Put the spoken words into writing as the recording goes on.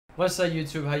What's up,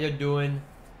 YouTube? How you doing?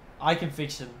 I can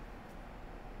fix him.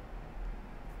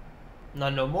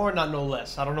 Not no more, not no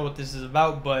less. I don't know what this is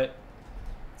about, but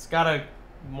it's got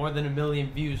more than 1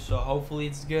 million views, so hopefully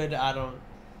it's good. I don't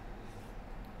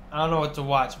know what to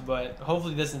watch, but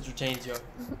hopefully this entertains you.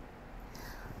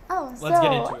 Oh, Let's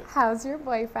get into it. How's your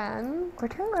boyfriend? We're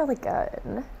doing really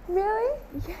good. Really?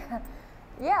 Yeah.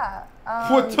 Yeah.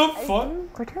 What the fuck?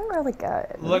 We're doing really good.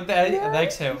 Look, the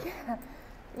exhale.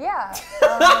 Yeah.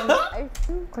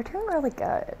 We're doing really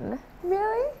good.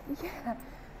 Really? Yeah.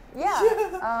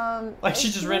 Yeah. Like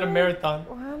she just ran a marathon.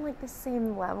 We're on like the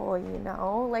same level, you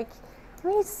know? Like, I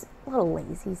mean, he's a little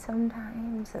lazy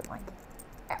sometimes, and like,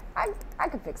 I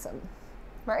could fix him.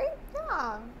 Right?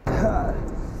 Yeah.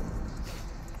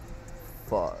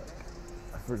 Fuck.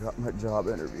 I forgot my job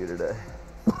interview today.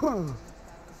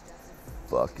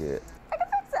 Fuck it. I can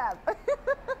fix him.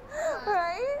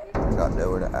 Right? I got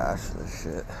nowhere to ash this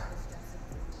shit.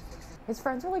 his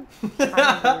friends are like kind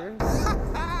of weird.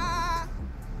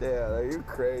 Yeah, you're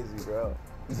crazy, bro.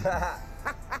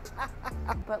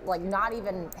 But like not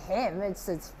even him, it's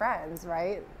his friends,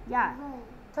 right? Yeah.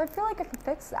 So I feel like I can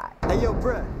fix that. Hey, yo,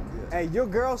 Brent. Yeah. Hey, your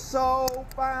girl's so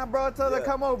fine, bro. Tell her to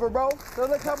come over, bro. Tell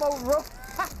her to come over, bro.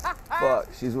 Fuck,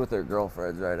 she's with her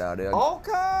girlfriends right now, dude.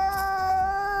 Okay.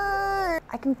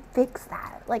 I can fix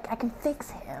that. Like, I can fix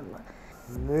him.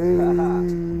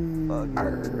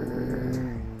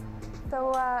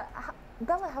 So,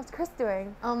 Bella, how's Chris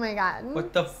doing? Oh my god.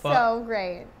 What the fuck? So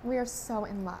great. We are so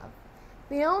in love.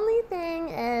 The only thing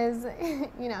is,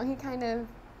 you know, he kind of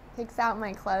picks out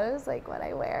my clothes, like what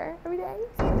I wear every day.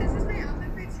 This is my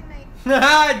outfit for tonight.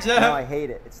 No, I hate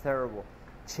it. It's terrible.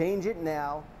 Change it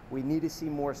now. We need to see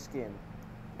more skin.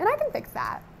 And I can fix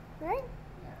that, right?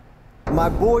 My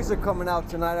boys are coming out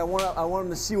tonight. I want them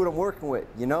to see what I'm working with,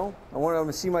 you know? I want them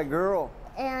to see my girl.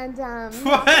 And What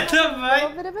the a little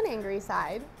fuck? bit of an angry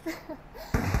side.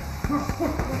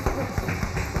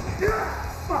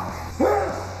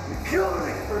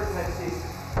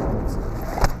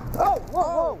 Oh,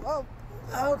 whoa, whoa.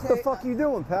 Okay. What the fuck you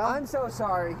doing, pal? I'm so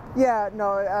sorry. Yeah,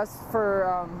 no, that's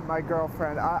for my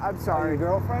girlfriend. I'm sorry. Your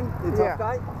girlfriend? The tough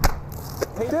guy?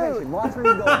 Pay Dude. attention. Watch where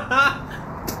you go.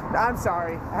 I'm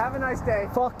sorry. Have a nice day.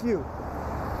 Fuck you.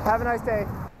 Have a nice day.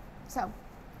 So,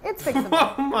 it's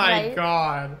fixable. Oh my right?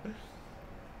 god.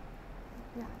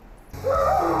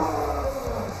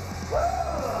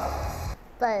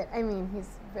 But, I mean, he's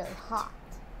really hot.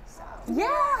 So.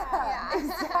 Yeah,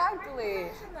 exactly.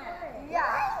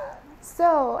 Yeah.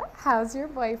 So, how's your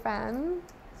boyfriend?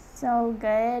 So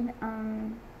good.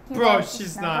 He Bro, loves to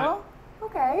she's snuggle. not.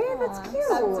 Okay, that's cute.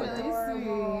 That's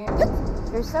really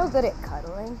sweet. You're so good at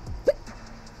cuddling.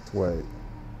 Wait,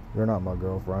 you're not my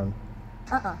girlfriend.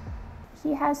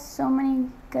 He has so many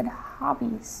good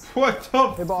hobbies. What the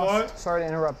Hey, boss. fuck? Sorry to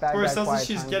interrupt bad Bro, it guy sounds like quiet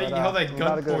she's time, getting but, held at I'm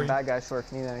about to go to gunpoint. bad guy store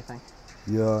if you need anything.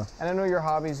 Yeah. And I know your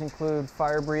hobbies include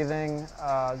fire breathing,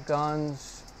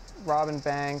 guns, robbing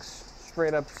banks,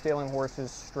 straight up stealing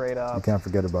horses, straight You up, can't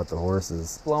forget about the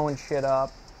horses. blowing shit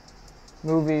up,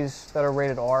 movies that are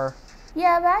rated R.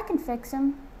 Yeah, but I can fix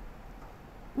him.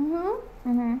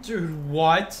 Dude,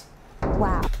 what?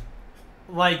 Wow.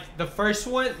 Like the first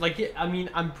one, like I mean,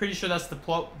 I'm pretty sure that's the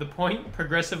point.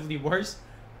 Progressively worse,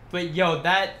 but yo,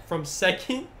 that from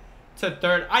second to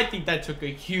third, I think that took a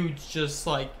huge, just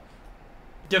like,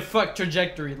 defuck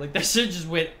trajectory. Like that shit just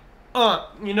went,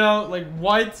 you know, like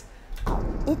what?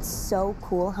 It's so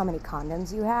cool how many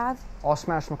condoms you have. I'll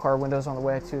smash some car windows on the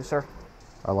way too, sir.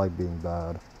 I like being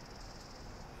bad.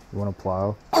 You want to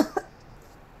plow?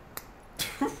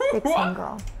 Fix him,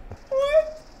 girl.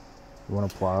 What? You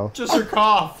want to plow? Just her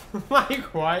cough. Like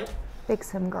what?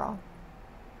 Fix him, girl.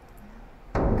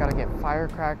 Gotta get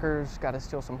firecrackers, gotta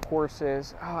steal some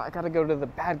horses. I gotta go to the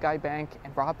bad guy bank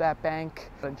and rob that bank.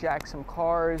 Gotta jack some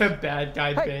cars. The bad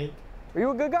guy Hey. bank. Are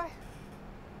you a good guy?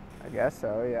 I guess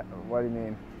so, yeah. What do you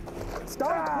mean?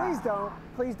 Stop, please don't.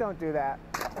 Please don't do that.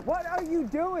 What are you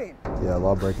doing? Yeah,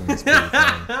 law breaking is pretty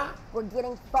fun. We're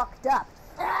getting fucked up.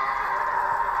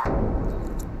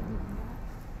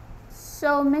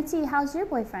 So, Mitzi, how's your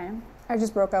boyfriend? I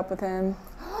just broke up with him.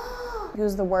 He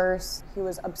was the worst. He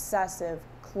was obsessive,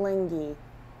 clingy,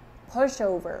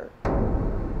 pushover.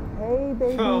 Hey,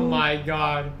 baby. Oh my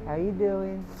god. How you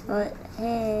doing?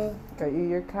 Hey. Got you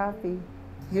your coffee.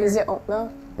 Is it oat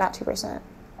milk? Not 2%.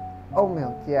 Oat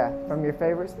milk, yeah. From your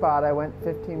favorite spot, I went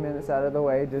 15 minutes out of the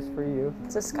way just for you.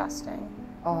 It's disgusting.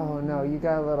 Oh, no, you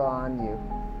got a little on you.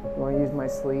 You want to use my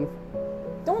sleeve?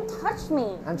 Don't touch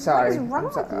me. I'm sorry. What is wrong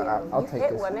I'm so- with you? I'll You take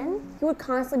hit this. women? He would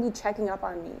constantly be checking up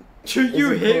on me. Do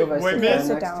you it hit cool if I sit women? down? Sit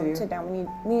next to down, you. sit down.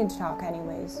 We need to talk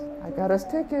anyways. I got us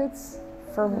tickets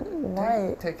For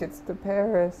what? Tickets to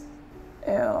Paris.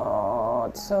 Ew,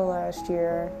 it's so last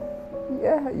year.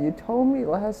 Yeah, you told me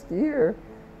last year.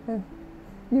 And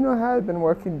you know how I've been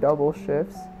working double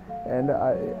shifts, and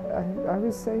I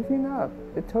was saving up.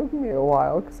 It took me a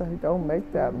while because I don't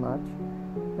make that much,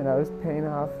 and I was paying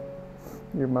off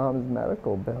your mom's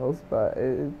medical bills, but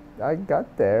I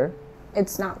got there.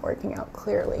 It's not working out,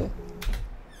 clearly.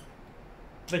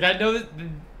 Like, I know that,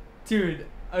 dude,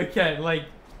 okay, like,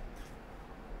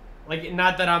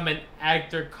 not that I'm an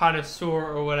actor connoisseur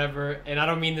or whatever, and I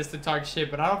don't mean this to talk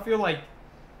shit, but I don't feel like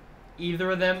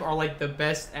either of them are, like, the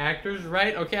best actors,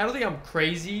 right? Okay, I don't think I'm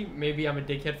crazy. Maybe I'm a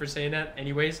dickhead for saying that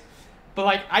anyways. But,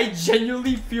 like, I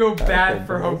genuinely feel bad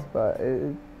for her. But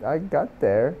I got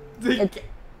there. Like,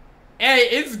 hey,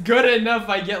 it's good enough,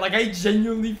 I get. Like, I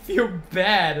genuinely feel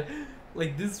bad.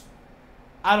 Like, this,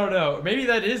 I don't know. Maybe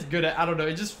that is good. I don't know.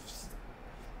 It just,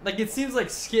 like, it seems like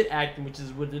skit acting, which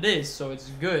is what it is, so it's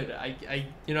good.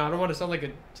 You know, I don't want to sound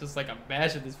like just like a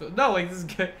bash at this film. No, like, this is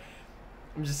good.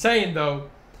 I'm just saying, though,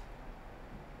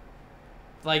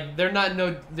 like, they're not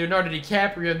no Leonardo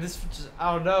DiCaprio. This, just,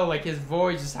 I don't know, like, his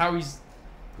voice, just how he's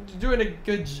doing a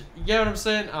good, you get what I'm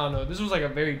saying? I don't know. This was, like, a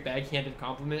very backhanded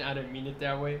compliment. I didn't mean it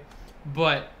that way.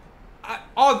 But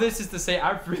all this is to say,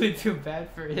 I really feel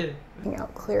bad for him.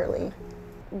 Out clearly.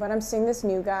 But I'm seeing this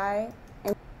new guy.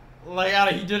 And like,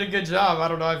 he did a good job. I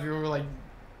don't know if you were like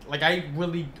I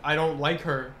don't like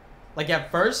her. Like,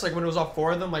 at first, like, when it was all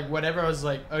four of them, like, whatever, I was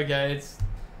like, okay, it's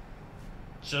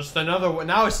just another one.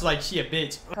 Now it's like, she a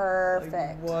bitch. Perfect.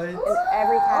 Like, what? In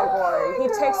every category. He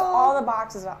ticks all the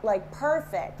boxes, like,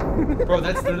 perfect. Bro,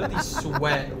 that's literally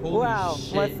sweat. Holy Wow,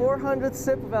 shit. my 400th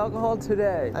sip of alcohol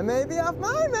today. I may be off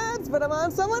my meds, but I'm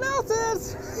on someone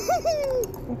else's.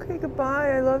 Okay,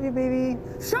 goodbye. I love you, baby.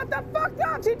 Shut the fuck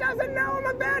up! She doesn't know I'm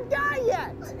a bad guy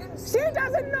yet. She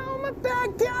doesn't know I'm a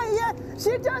bad guy yet.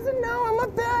 She doesn't know I'm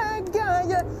a bad guy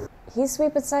yet. He's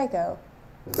sweet but psycho.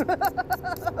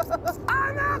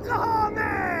 I'm alcohol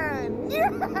man!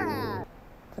 Yeah!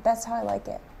 But that's how I like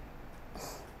it.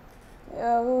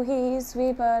 Oh, he's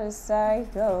sweet but a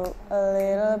psycho, a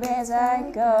little bit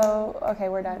psycho. Okay,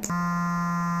 we're done.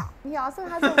 He also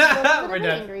has a little bit of We're an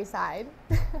done. angry side.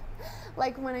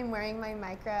 Like when I'm wearing my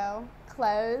micro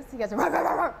clothes, he goes, "Rah, rah,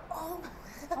 rah, rah."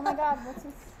 Oh my god, what's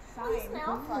his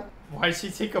sign? Why'd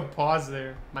she take a pause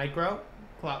there? Micro?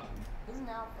 Clap.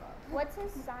 What's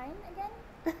his sign again?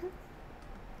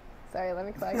 Sorry, let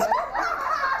me collect that.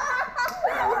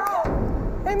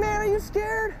 Hey man, are you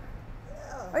scared?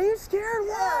 Are you scared?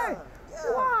 Why?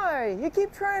 Why? You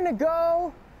keep trying to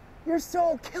go. You're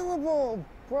so killable,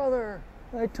 brother.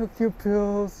 I took your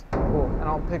pills. Cool, and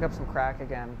I'll pick up some crack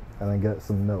again. And then get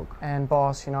some milk. And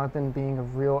boss, you know, I've been being a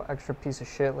real extra piece of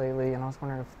shit lately, and I was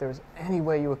wondering if there was any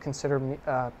way you would consider me,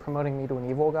 promoting me to an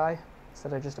evil guy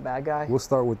instead of just a bad guy. We'll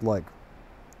start with, like,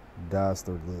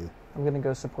 dastardly. I'm gonna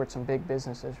go support some big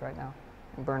businesses right now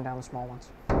and burn down the small ones.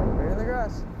 Right in the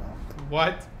grass.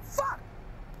 What? Fuck!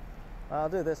 I'll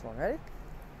do this one. Ready?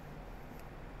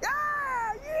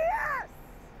 Ah, yes!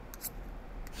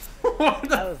 What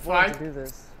the I was born fuck? to do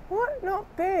this. What? No,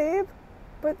 babe.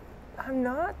 But I'm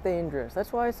not dangerous.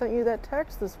 That's why I sent you that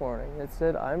text this morning. It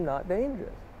said I'm not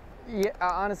dangerous. Yeah,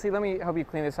 honestly, let me help you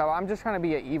clean this up. I'm just trying to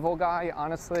be an evil guy,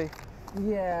 honestly.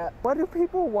 Yeah, what do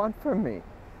people want from me?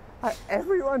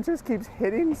 Everyone just keeps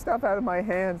hitting stuff out of my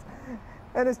hands.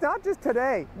 And it's not just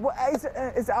today.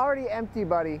 It's already empty,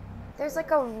 buddy. There's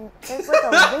like a ring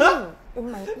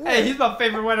in my ear. Hey, he's my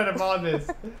favorite one out of all this.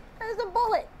 There's a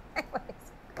bullet.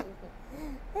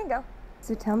 There you go.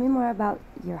 So tell me more about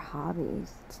your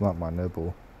hobbies. It's not my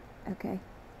nipple. Okay.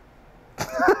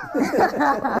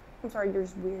 I'm sorry, you're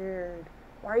just weird.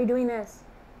 Why are you doing this?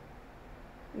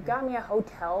 You got me a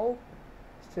hotel?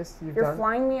 It's just You're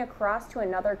flying me across to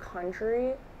another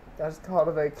country That's called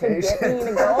a to vacation. get me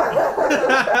to go?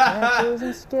 Death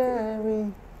isn't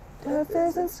scary. Death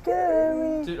isn't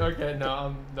scary. Dude, okay,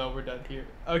 no, we're done here.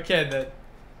 Okay, then.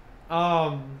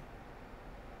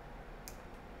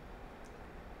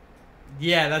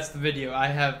 Yeah, that's the video.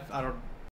 I don't